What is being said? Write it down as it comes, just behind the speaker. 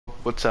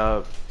What's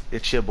up?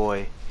 It's your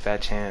boy,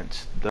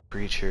 FatChance, the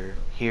Preacher,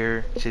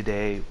 here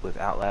today with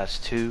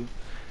Outlast 2.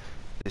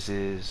 This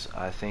is,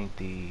 I think,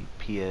 the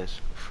PS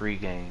free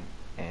game,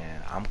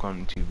 and I'm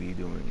going to be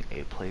doing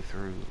a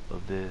playthrough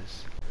of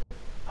this.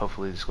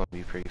 Hopefully this is going to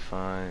be pretty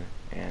fun,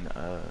 and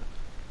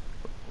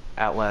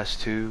Outlast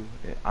 2,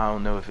 I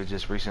don't know if it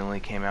just recently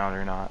came out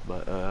or not,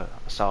 but I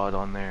saw it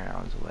on there, and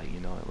I was like,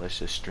 you know what, let's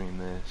just stream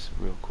this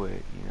real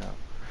quick, you know,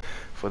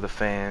 for the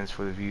fans,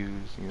 for the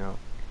views, you know.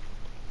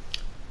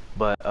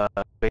 But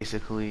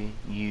basically,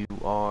 you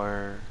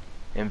are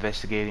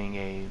investigating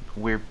a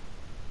weird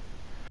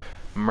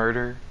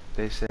murder,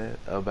 they said,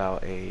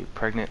 about a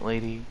pregnant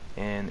lady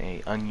in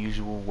an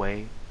unusual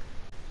way.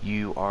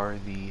 You are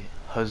the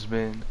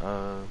husband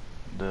of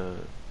the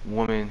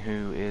woman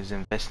who is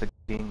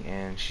investigating,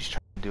 and she's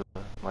trying to do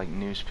a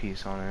news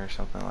piece on her or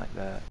something like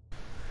that.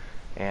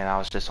 And I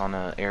was just on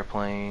an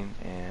airplane,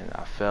 and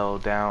I fell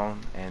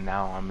down, and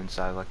now I'm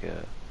inside like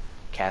a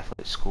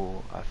Catholic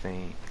school, I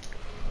think.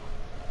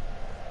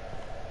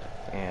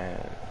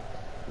 And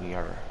we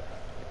are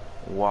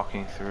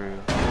walking through.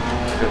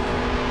 There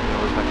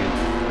was like a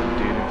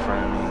dude in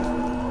front of me,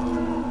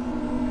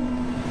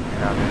 and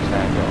now there's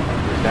that girl.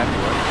 There's that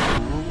girl.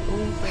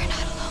 We're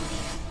not alone.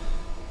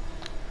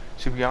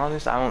 To be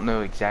honest, I don't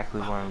know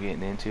exactly what I'm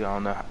getting into. I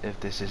don't know if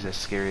this is as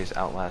scary as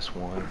Outlast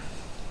 1,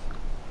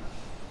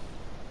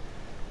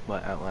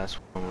 but Outlast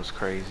 1 was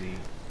crazy.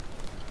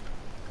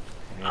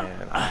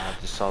 And I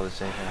just saw this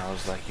thing and I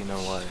was like, you know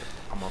what,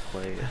 I'm gonna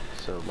play it.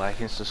 So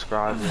like and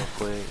subscribe real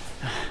quick.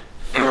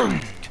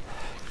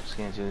 Just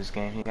get into this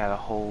game. He got a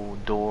whole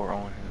door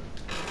on him.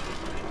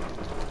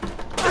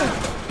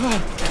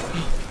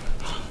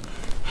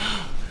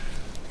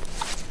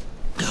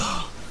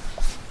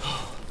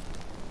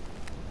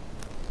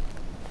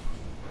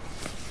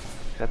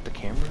 Is that the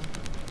camera?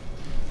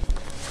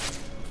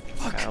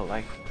 Fuck. Gotta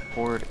like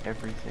record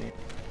everything.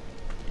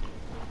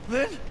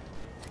 Lynn?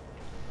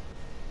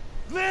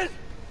 Lynn?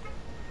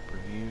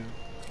 Review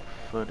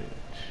footage.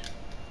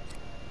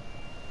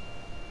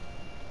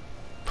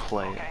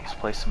 Play. Okay. Let's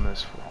play some of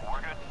this.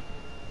 We're good.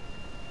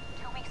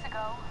 2 weeks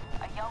ago,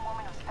 a young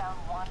woman was found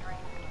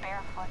wandering,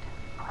 barefoot,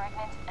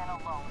 pregnant, and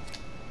alone.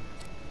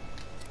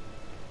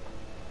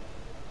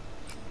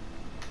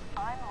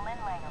 I'm Lynn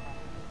Langerman,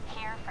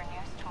 here for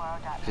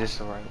NewsTomorrow.net. Is this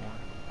the right one?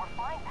 We're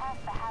flying past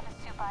the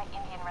Havasupai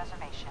Indian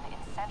Reservation in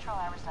central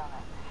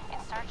Arizona in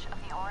search of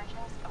the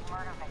origins of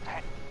murder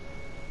victims.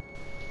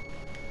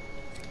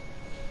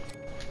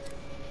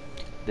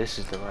 This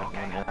is the right one,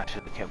 and I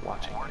should have kept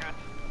watching We're it. good.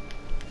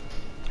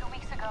 2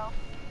 weeks ago.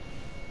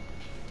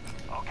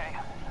 Okay.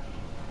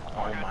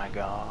 Oh my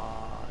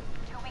god.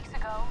 2 weeks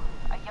ago,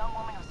 a young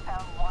woman was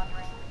found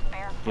wandering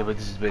barefoot. Yeah, but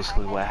this is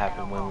basically what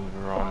happened when we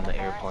were on the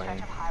airplane.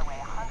 Highway,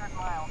 100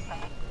 miles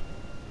from the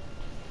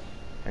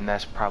And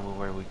that's probably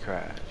where we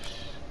crashed.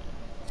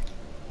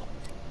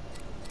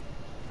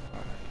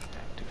 Alright,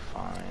 have to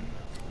find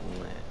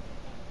Lynn.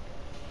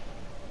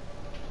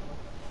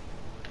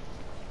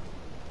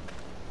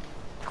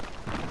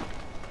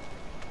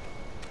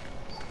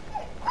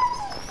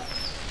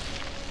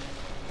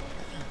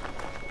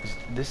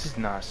 This is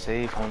not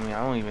safe, homie.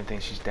 I don't even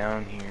think she's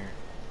down here.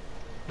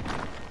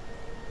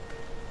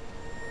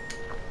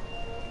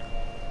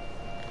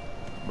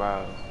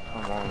 Bro,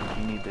 come on.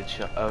 You need to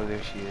chill. Oh,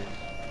 there she is.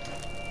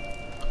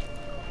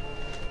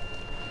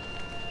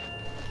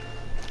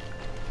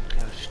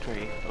 Go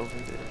straight over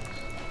this.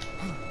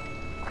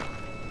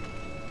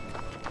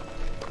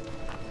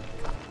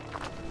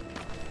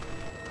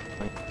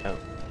 Wait, oh.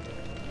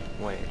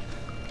 Wait.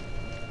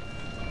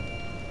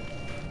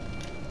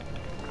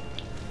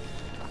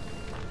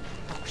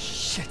 Oh,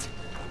 shit.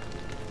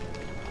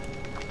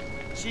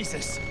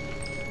 Jesus.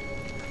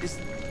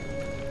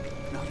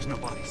 No, there's no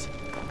bodies.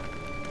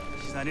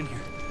 She's not in here.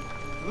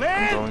 Lynn!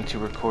 I'm going to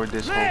record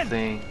this whole Lynn!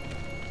 thing.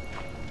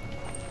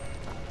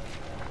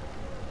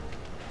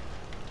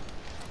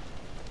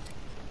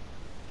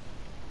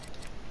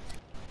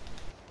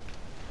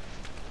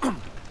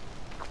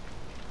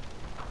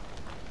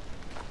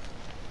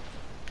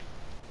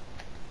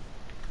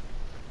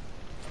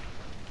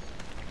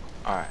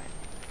 Alright,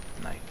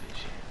 night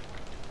vision.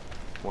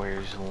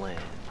 Where's Lynn?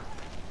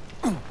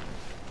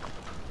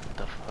 What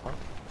the fuck?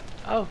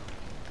 Oh!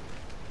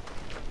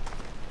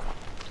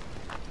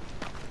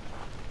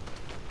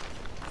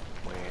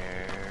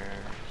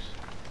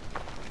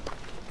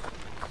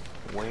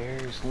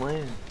 Where's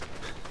Lynn?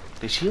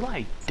 Did she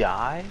like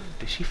die?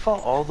 Did she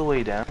fall all the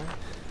way down?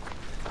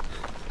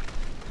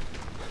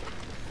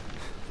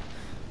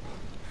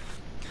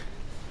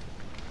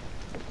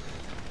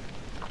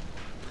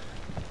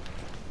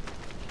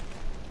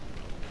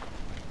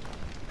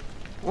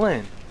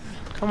 Lynn,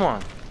 come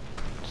on.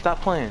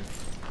 Stop playing.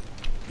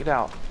 Get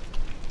out.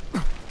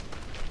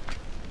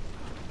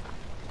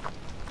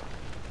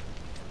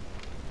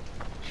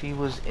 She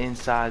was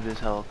inside this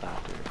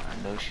helicopter. I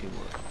know she was.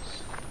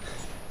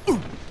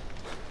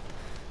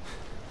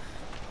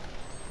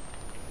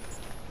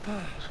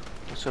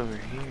 What's over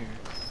here?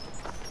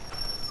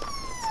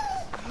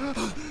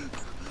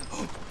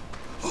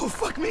 Oh,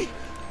 fuck me!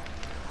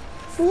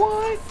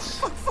 What?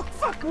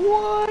 Fuck!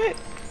 What?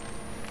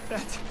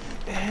 That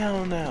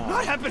Hell no.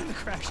 what happened in the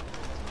crash?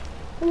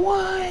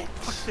 What?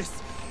 Fuck this.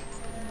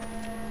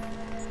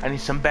 I need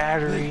some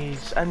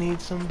batteries. I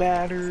need some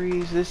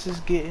batteries. This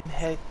is getting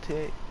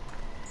hectic.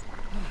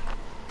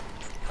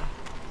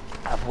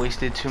 I've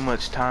wasted too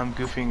much time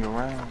goofing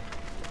around.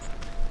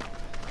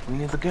 We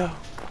need to go.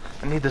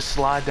 I need to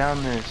slide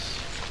down this.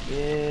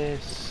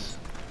 Yes.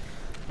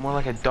 More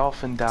like a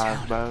dolphin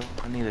dive, bro.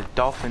 I need a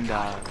dolphin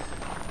dive.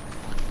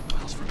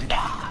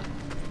 Nah.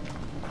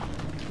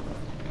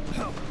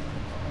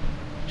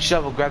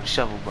 Shovel, grab the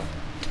shovel, bro.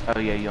 Oh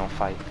yeah, you don't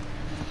fight.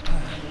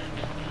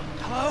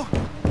 Hello?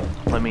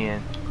 Let me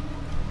in.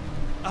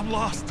 I'm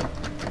lost.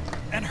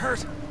 And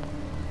hurt.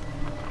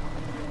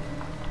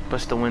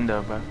 Bust the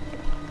window, bro.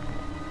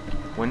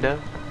 Window?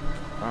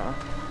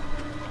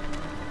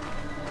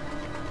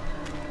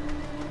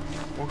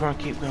 We're gonna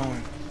keep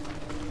going.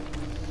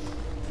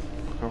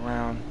 Look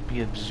around.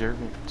 Be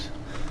observant.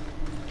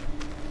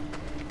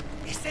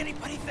 Is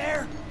anybody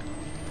there?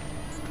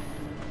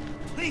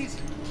 Please.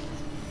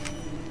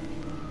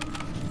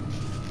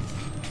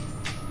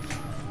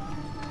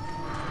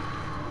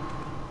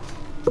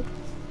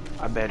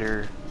 I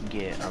better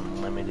get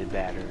unlimited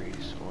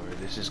batteries or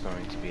this is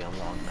going to be a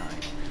long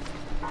night.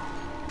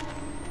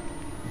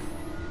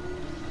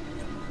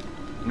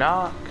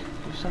 Knock!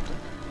 Do something.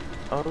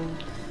 Oh.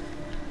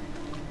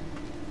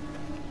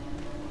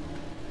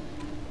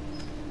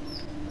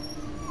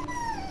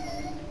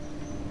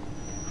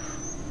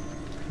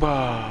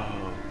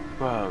 Whoa.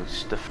 Bro,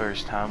 it's the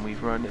first time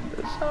we've run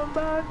into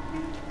somebody.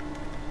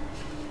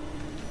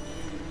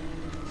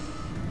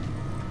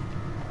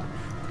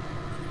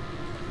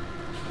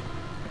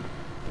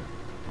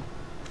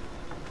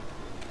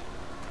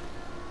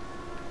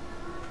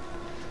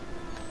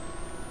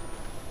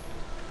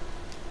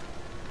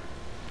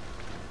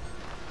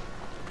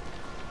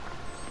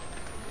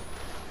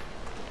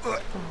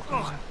 Oh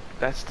God,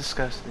 that's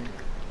disgusting.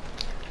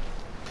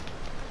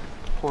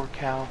 Poor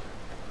cow.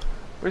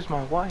 Where's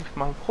my wife?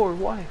 My poor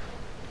wife.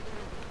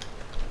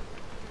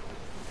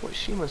 What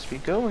she must be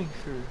going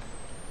through.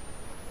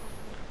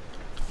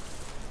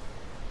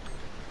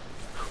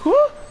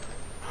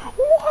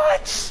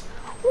 What?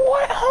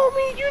 What,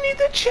 homie? You need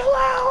to chill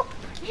out.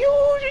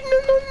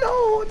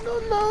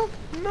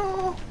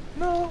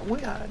 No. We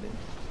hiding.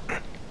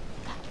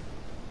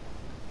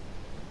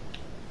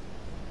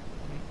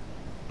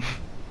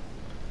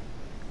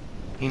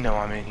 He know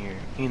I'm in here.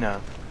 He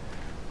know.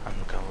 I'm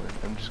going.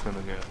 I'm just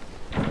gonna go.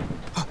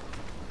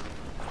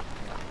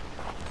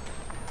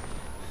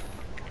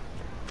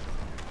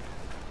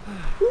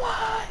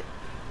 What?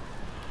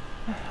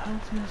 I don't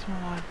think that's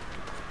my life.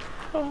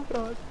 Oh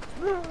God.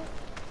 No.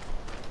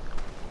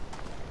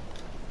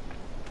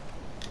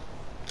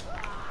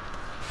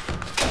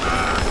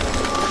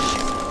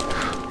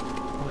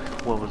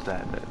 What was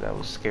that? That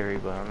was scary,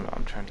 but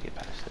I'm trying to get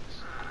past this.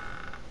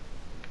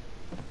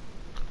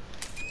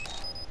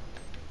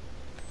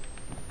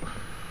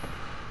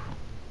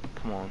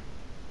 Come on.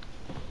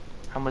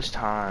 How much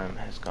time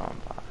has gone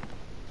by?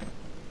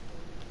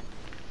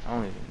 I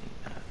don't even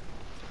need that.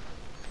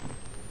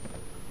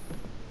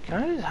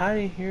 Can I just hide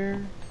in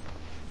here?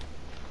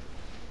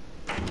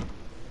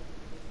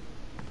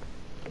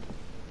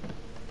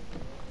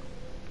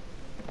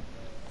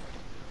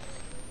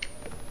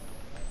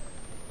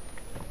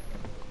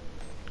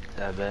 Is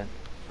that bad?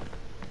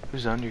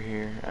 Who's under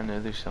here? I know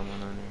there's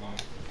someone under here.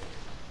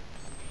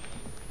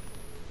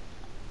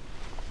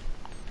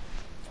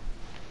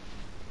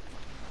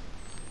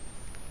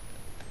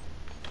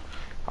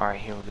 Alright,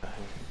 here we go.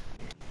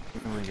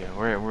 Here we go.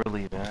 We're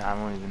leaving. I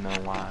don't even know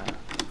why.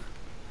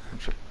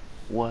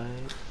 What?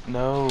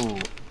 No.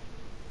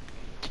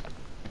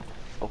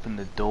 Open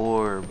the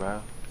door,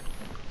 bro.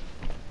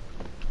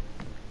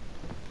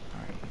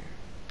 Alright,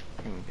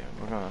 here we go.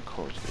 We're gonna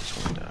close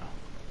this window.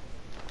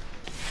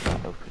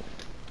 Open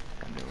it.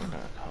 And then we're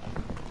gonna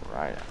come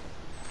right out.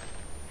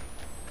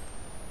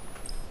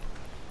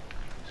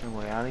 Is there a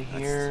way out of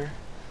here?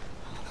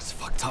 That's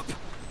fucked up.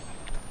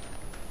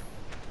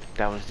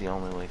 That was the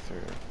only way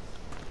through.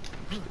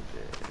 I'm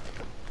stupid.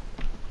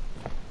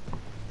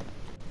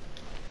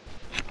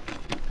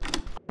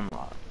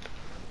 Unlocked.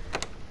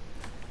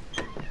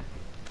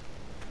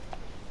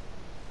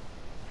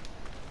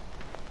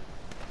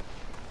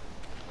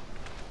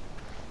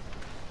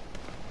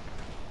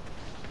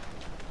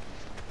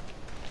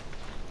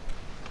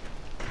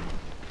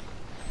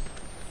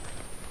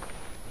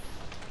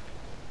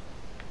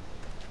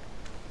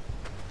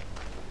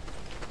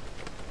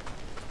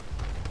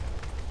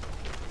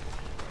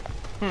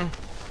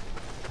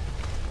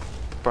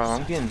 Bro,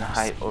 I'm getting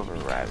hype over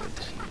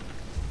rabbits.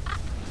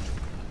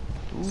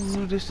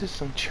 Ooh, this is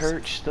some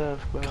church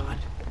stuff, bro. God.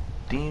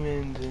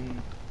 Demons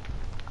and...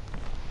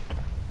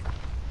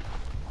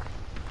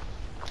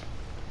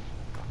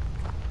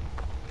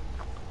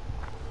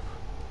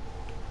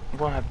 I'm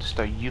gonna have to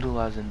start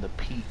utilizing the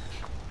peak.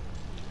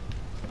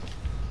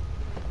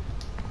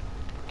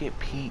 Get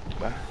peaked,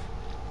 bro.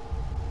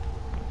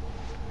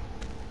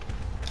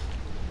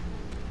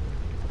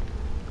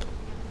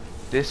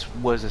 This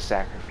was a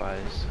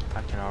sacrifice.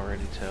 I can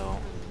already tell.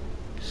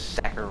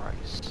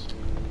 Sacrifice.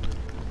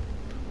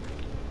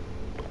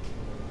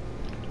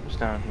 What's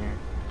down here?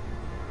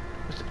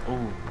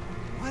 Ooh.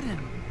 What in?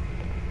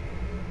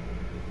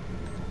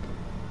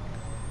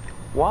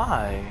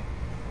 Why?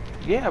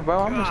 Yeah,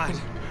 bro. I'm God.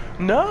 just.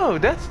 No,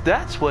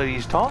 that's what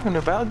he's talking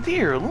about.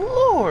 Dear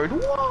Lord,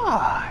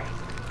 why?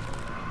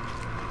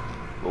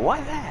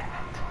 Why that?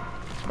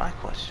 That's my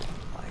question.